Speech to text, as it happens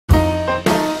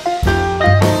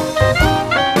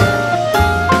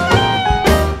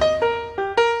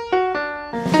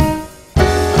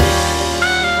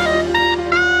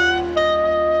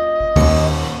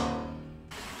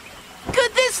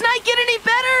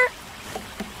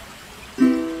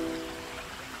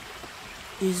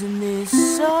Isn't this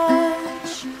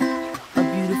such a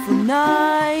beautiful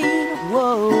night?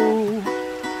 Whoa,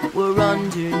 we're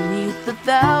underneath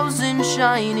 1,000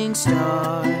 shining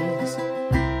stars.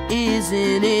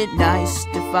 Isn't it nice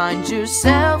to find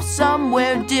yourself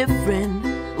somewhere different?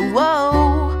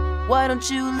 Whoa, why don't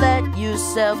you let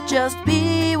yourself just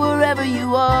be wherever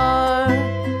you are?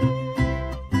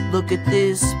 Look at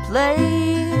this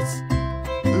place,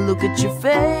 look at your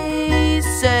faces.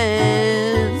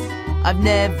 I've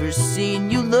never seen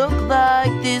you look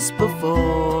like this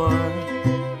before.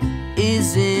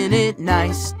 Isn't it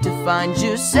nice to find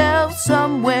yourself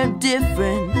somewhere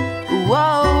different?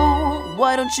 Whoa,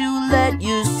 why don't you let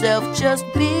yourself just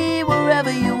be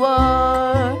wherever you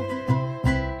are?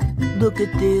 Look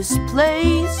at this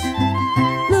place,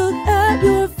 look at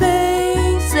your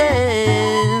faces.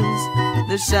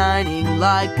 They're shining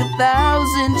like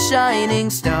 1,000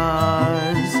 shining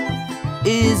stars.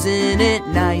 Isn't it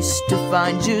nice to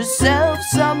find yourself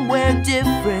somewhere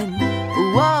different?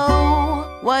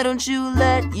 Whoa, why don't you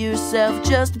let yourself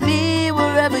just be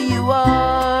wherever you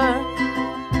are?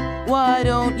 Why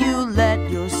don't you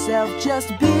let yourself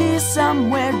just be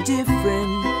somewhere different?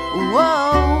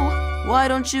 Whoa, why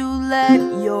don't you let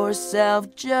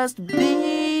yourself just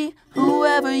be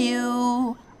whoever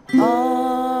you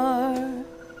are?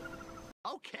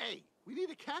 Okay, we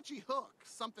need a catchy hook.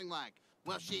 Something like,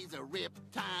 well, she's a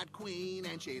rip-tide queen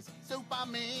and she's super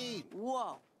mean.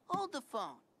 Whoa, hold the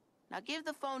phone. Now give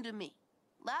the phone to me.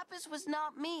 Lapis was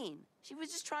not mean. She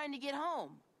was just trying to get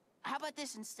home. How about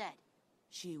this instead?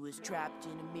 She was trapped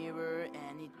in a mirror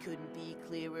and it couldn't be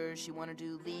clearer. She wanted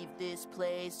to leave this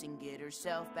place and get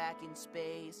herself back in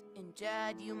space. And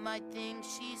Dad, you might think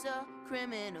she's a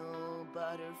criminal,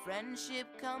 but her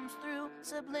friendship comes through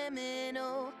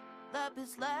subliminal.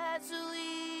 Lapis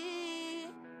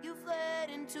lazuli, you fled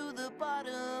into the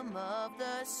bottom of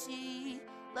the sea.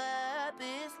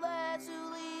 Lapis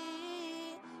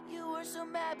lazuli, you were so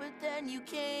mad but then you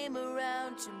came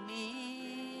around to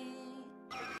me.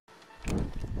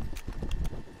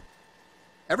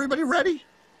 Everybody ready?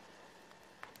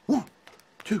 1,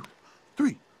 2,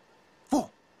 3, 4.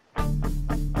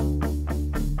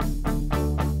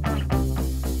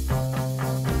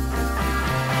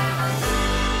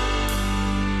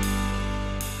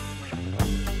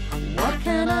 What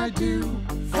can I do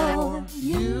for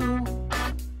you?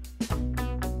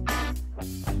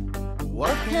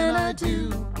 What can I do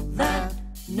that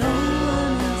no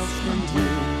one else can do?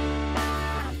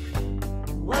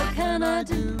 What can I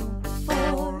do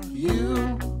for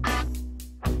you?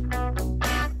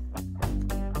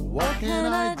 What can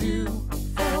I do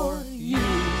for you?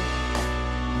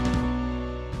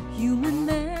 Human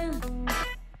man,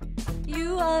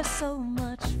 you are so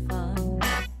much fun.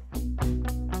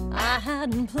 I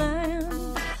hadn't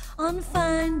planned on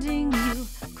finding you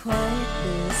quite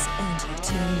this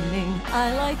entertaining.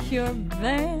 I like your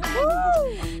band,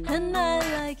 and I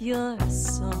like your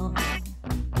song.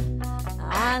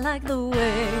 I like the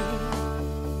way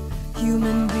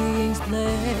human beings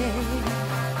play.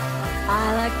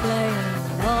 I like playing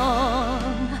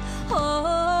along.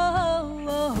 Oh,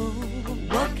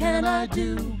 what can I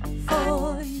do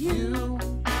for you?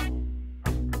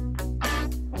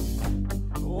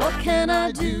 What can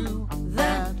I do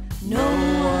that no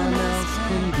one else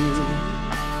can do?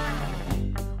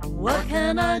 What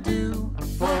can I do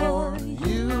for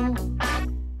you?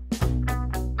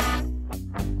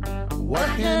 What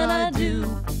can I do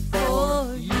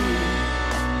for you?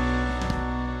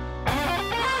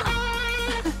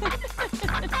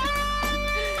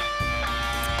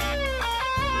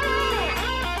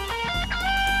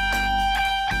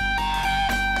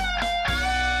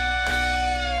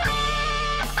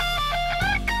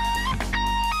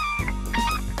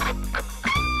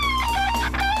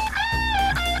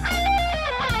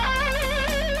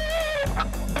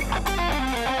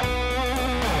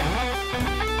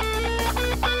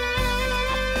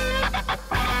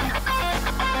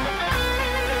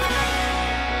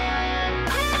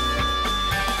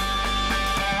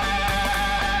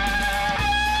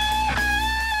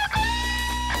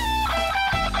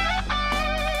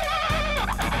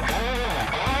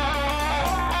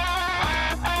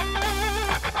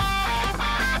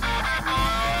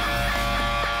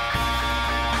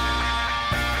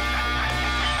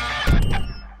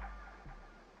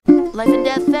 Life and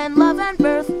death and love and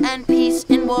birth and peace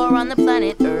and war on the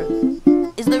planet Earth.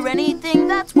 Is there anything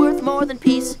that's worth more than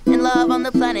peace and love on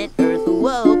the planet Earth?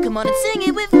 Whoa, come on and sing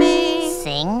it with me.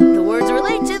 Sing? The words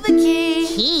relate to the key.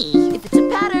 Key? If it's a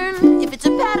pattern,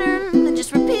 then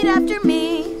just repeat after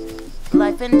me.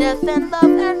 Life and death and love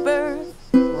and birth.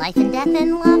 Life and death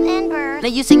and love and birth. Now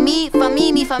you sing me, fa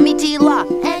mi, ti, la.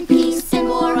 And peace and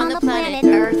war on the planet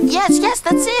Earth. Yes,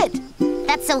 that's it.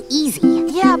 That's so easy.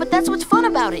 Yeah, but that's what's fun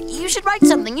about it. You should write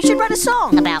something. You should write a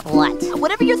song. About what?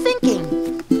 Whatever you're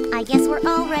thinking. I guess we're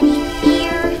already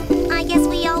here. I guess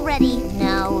we already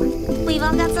know. We've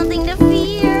all got something to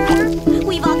fear.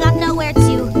 We've all got nowhere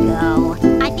to go.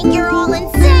 I think you're all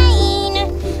insane,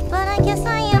 but I guess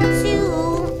I am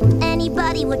too.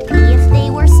 Anybody would be if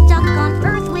they were stuck on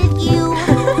Earth with you.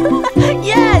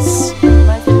 Yes!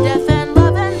 Life and death and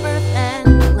love and birth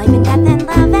and life and death and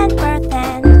love and birth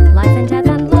and Life and death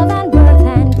and love and birth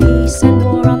and peace and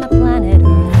war on the planet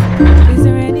Earth. Is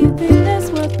there anything that's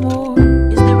worth more?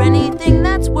 Is there anything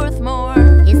that's worth more?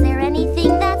 Is there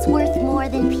anything that's worth more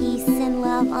than peace and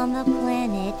love on the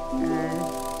planet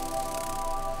Earth?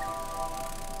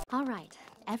 All right,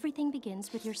 everything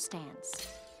begins with your stance.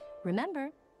 Remember,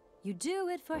 you do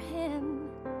it for him,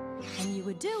 and you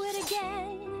would do it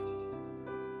again.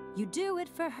 You do it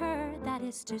for her, that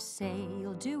is to say,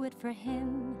 you'll do it for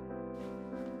him.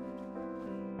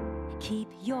 Keep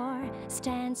your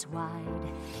stance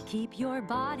wide, keep your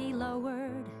body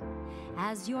lowered.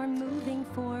 As you're moving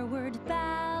forward,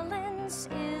 balance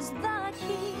is the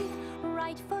key.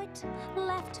 Right foot,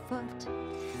 left foot,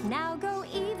 now go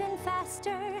even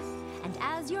faster. And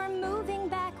as you're moving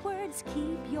backwards,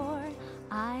 keep your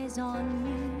eyes on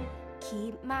me.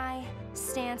 Keep my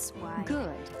stance wide.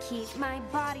 Good. Keep my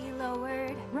body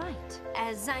lowered Right.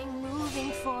 as I'm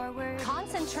moving forward.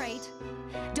 Concentrate.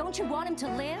 Don't you want him to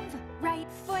live? Right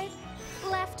foot,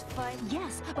 left foot.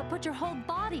 Yes, but put your whole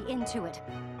body into it.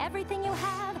 Everything you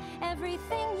have,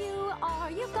 everything you are,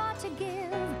 you've got to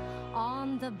give.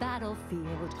 On the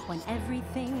battlefield, when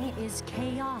everything is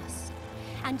chaos,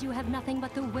 and you have nothing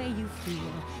but the way you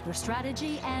feel, your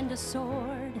strategy and a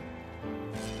sword.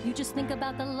 You just think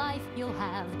about the life you'll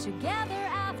have together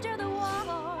after the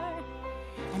war.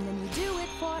 And then you do it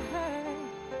for her.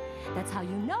 That's how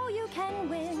you know you can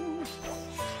win.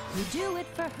 You do it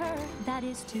for her, that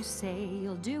is to say,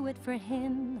 you'll do it for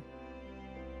him.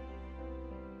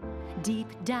 Deep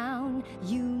down,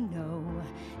 you know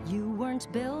you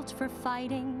weren't built for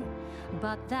fighting,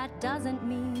 but that doesn't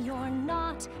mean you're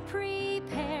not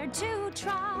prepared to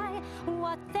try.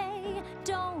 What they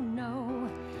don't know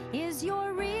is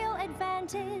your real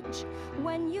advantage.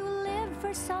 When you live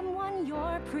for someone,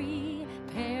 you're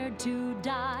prepared to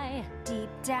die. Deep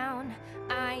down,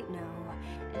 I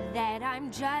know that I'm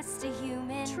just a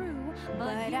human. True,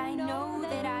 but I know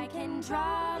that I can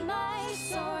draw my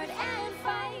sword and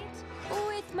fight.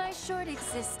 With my short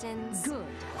existence, Good.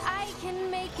 I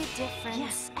can make a difference.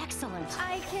 Yes, excellent.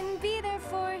 I can be there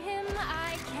for him.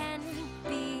 I can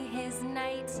be his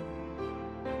knight.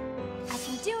 I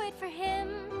can do it for him.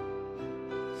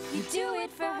 You do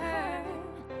it for her.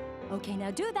 Okay,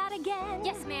 now do that again.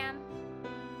 Yes, ma'am.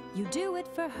 You do it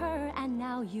for her, and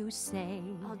now you say,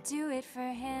 I'll do it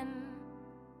for him.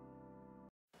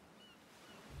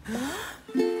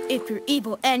 If you're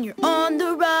evil and you're on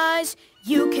the rise,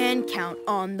 you can count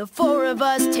on the four of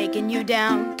us taking you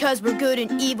down. 'Cause we're good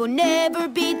and evil never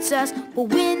beats us. We'll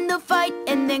win the fight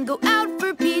and then go out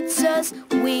for pizzas.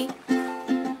 We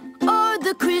are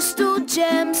the crystal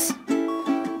gems.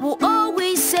 We'll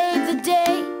always save the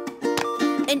day.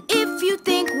 And if you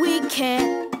think we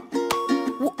can't,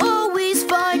 we'll always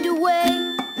find a way.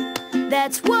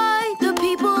 That's why the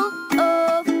people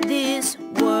of this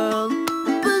world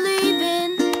believe in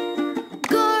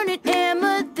Garnet,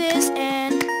 Amethyst,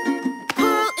 and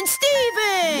Pearl and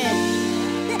Steven.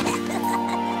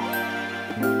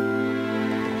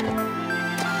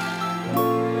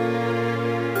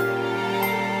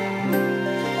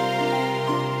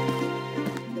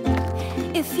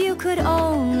 if you could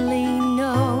only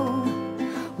know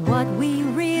what we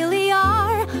really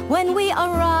are when we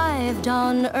arrived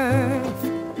on Earth.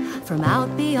 From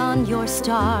out beyond your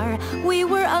star, we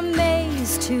were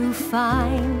amazed to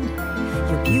find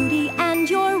your beauty and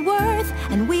your worth,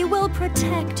 and we will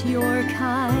protect your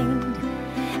kind.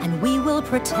 And we will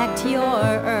protect your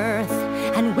Earth,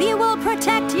 and we will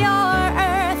protect your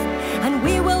Earth, and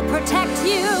we will protect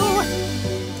you.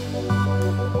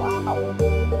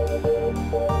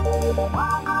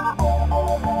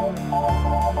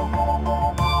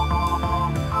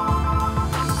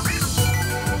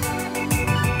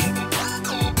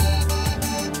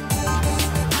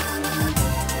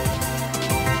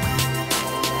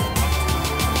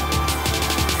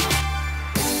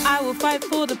 I will fight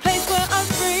for the place where I'm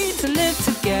free to live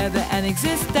together and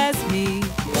exist as me.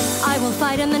 I will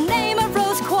fight in the name of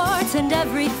Rose Quartz and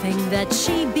everything that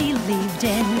she believed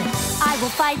in. I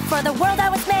will fight for the world I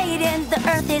was made in. The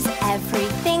earth is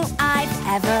everything I've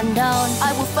ever known.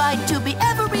 I will fight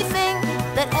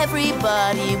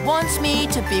everybody wants me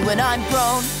to be when I'm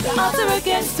grown. The odds are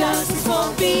against us, this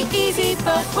won't be easy,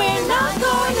 but we're not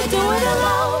going to do it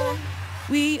alone.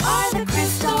 We are the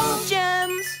Crystal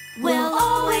Gems, We'll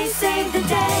always save the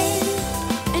day.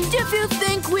 and if you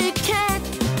think we can't,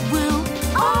 we'll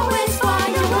Always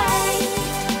find a way.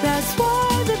 That's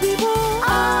why the people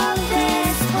Of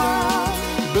this world,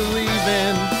 Believe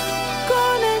in.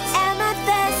 garnets.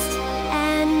 amethyst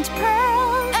and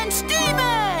pearl. and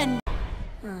Steven!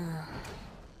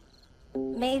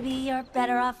 Maybe you're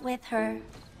better off with her.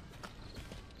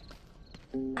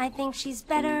 I think she's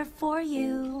better for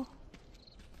you.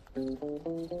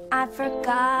 I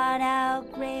forgot how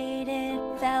great it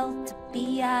felt to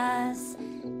be us.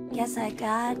 Guess I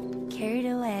got carried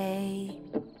away.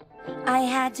 I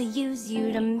had to use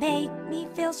you to make me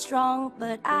feel strong,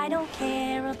 but I don't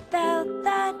care about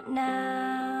that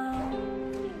now.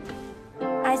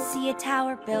 I see a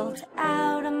tower built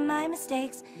out of my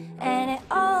mistakes, and it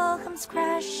all comes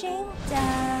crashing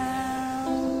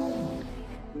down.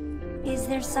 Is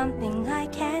there something I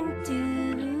can do?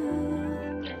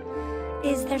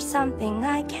 Is there something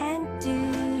I can do?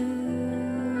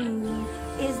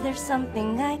 Is there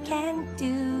something I can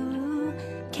do?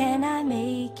 Can I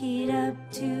make it up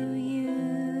to you?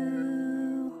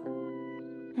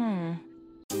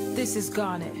 This is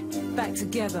Garnet, back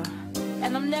together.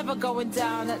 And I'm never going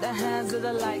down at the hands of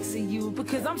the likes of you,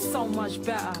 because I'm so much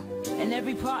better. And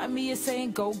every part of me is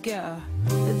saying go get her.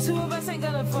 The two of us ain't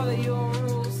gonna follow your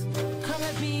rules. Come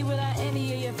at me without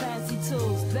any of your fancy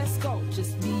tools. Let's go,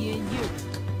 just me and you.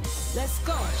 Let's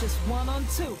go, just 1 on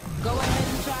 2. Go ahead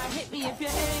and try and hit me if you're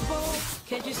able.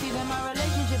 Can't you see that my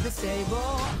relationship is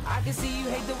stable? I can see you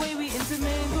hate the way we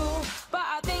intermingle, but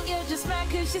I think you're just mad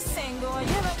cause you're single. And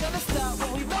you're not gonna stop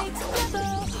when we made together.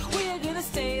 We are gonna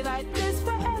stay like this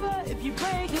forever. If you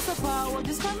break us apart, we'll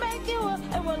just come make you up,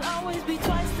 and we'll always be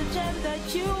twice the gem that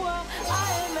you are. I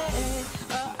am it.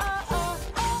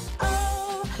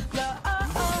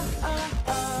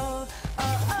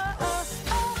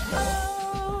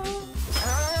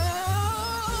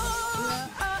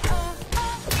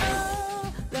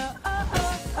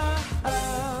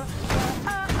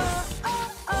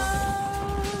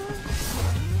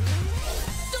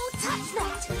 Don't touch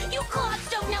that! You clods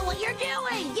don't know what you're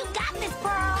doing! You got this,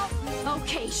 Pearl!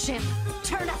 Okay, ship,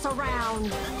 turn us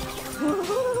around.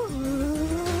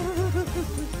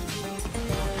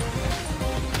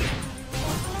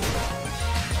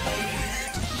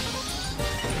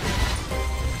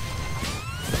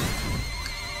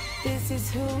 This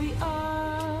is who we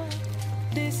are.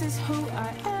 This is who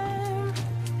I am.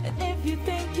 And if you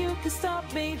think you can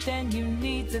stop me, then you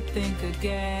need to think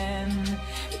again.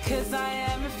 Because I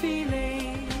am a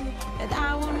feeling, and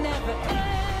I will never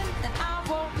end. And I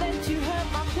won't let you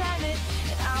hurt my planet,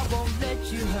 and I won't let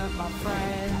you hurt my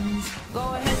friends. Go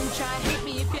ahead and try and hit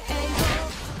me if you're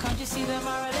able. Can't you see that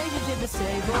my relationship is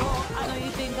stable? I know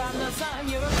you think I'm not something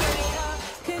you're afraid of,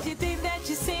 cause you think that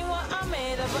you see what I'm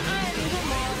made of, but I am even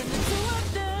more than the two of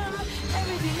them.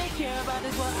 Everything they care about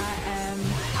is what I am.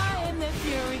 I am their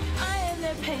fury, I am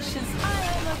their patience, I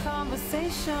am the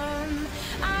conversation.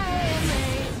 I am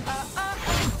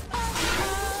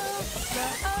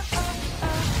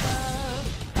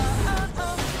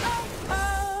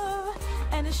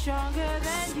and it's stronger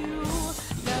than you.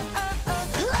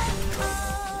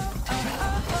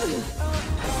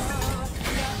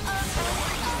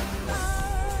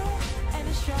 And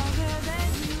it's stronger than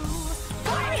you.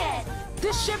 Quiet!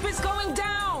 This ship is going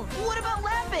down. What about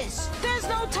Lapis? There's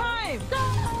no time.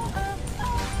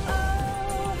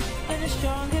 And it's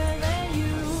stronger than you.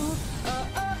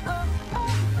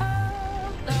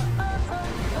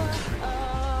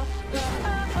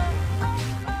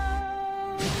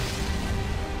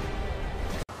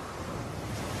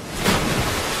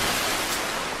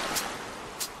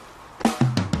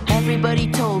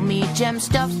 Everybody told me gem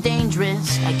stuff's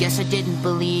dangerous. I guess I didn't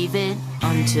believe it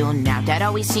until now. Dad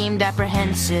always seemed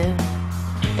apprehensive,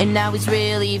 and now he's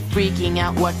really freaking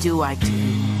out. What do? I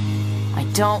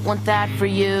don't want that for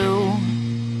you.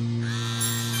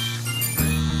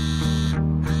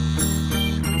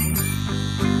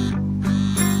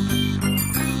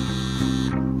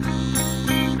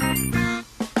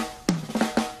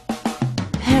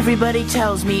 Everybody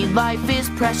tells me life is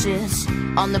precious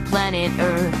on the planet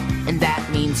Earth, and that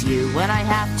means you, and I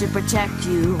have to protect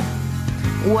you.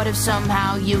 What if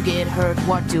somehow you get hurt?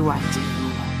 What do? I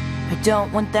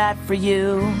don't want that for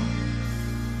you.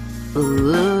 Ooh,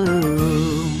 ooh,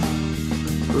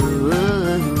 ooh,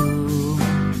 ooh.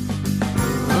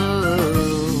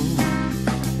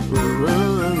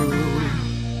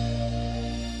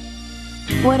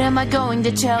 What am I going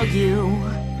to tell you?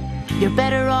 You're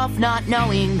better off not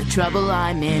knowing the trouble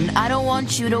I'm in. I don't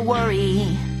want you to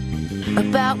worry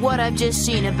about what I've just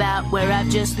seen, about where I've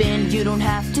just been. You don't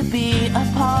have to be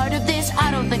a part of this.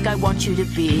 I don't think I want you to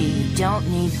be. You don't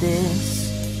need this.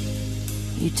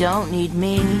 You don't need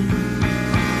me.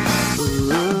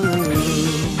 Ooh.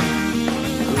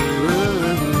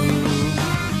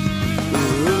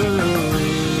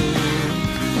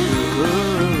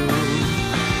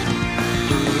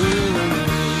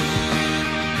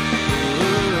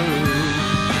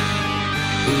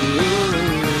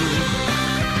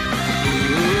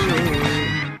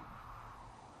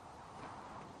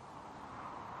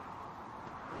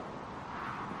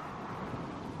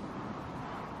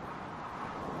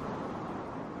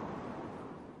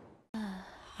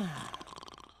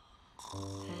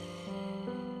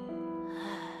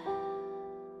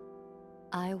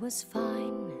 I was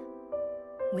fine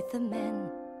with the men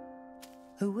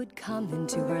who would come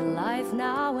into her life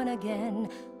now and again.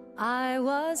 I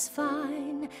was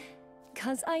fine,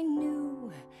 'cause I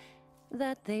knew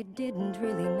that they didn't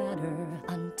really matter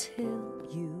until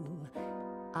you.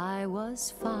 I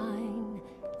was fine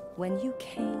when you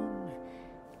came,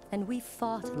 and we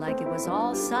fought like it was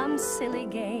all some silly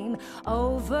game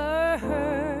over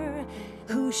her,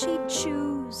 who she'd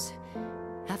choose.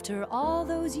 After all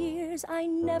those years, I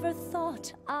never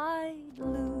thought I'd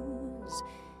lose.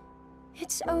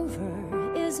 It's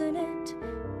over, isn't it?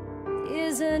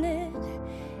 Isn't it?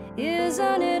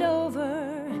 Isn't it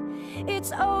over?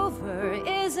 It's over,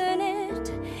 isn't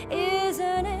it?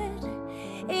 Isn't it?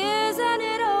 Isn't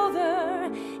it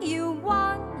over? You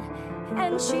won,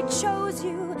 and she chose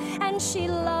you, and she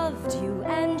loved you,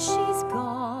 and she's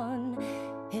gone.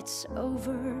 It's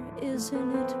over,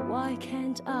 isn't it? Why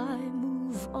can't I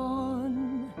move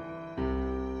on?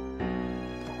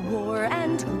 War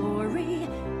and glory,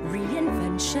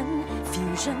 reinvention,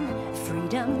 fusion,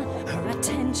 freedom, her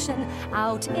attention,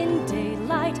 out in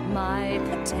daylight, my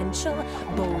potential,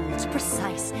 bold,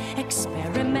 precise,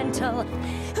 experimental.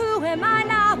 Who am I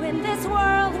now in this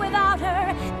world without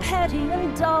her? Petty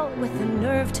and dull, with the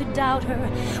nerve to doubt her.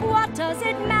 What does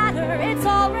it matter? It's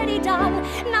already done.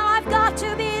 Now I've got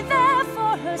to be there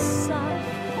for her son.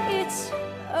 It's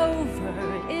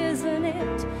over, isn't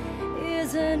it?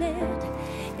 Isn't it?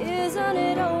 Isn't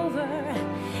it over?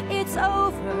 It's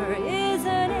over,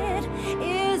 isn't it?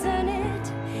 Isn't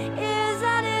it?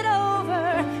 Isn't it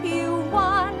over? You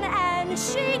won, and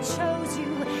she chose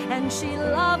you, and she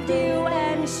loved you,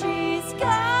 and she's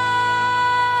gone.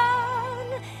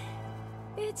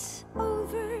 It's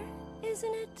over,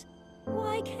 isn't it?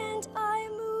 Why can't I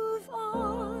move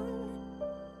on?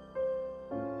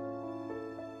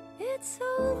 It's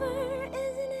over,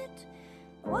 isn't it?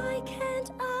 Why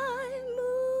can't I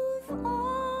move on?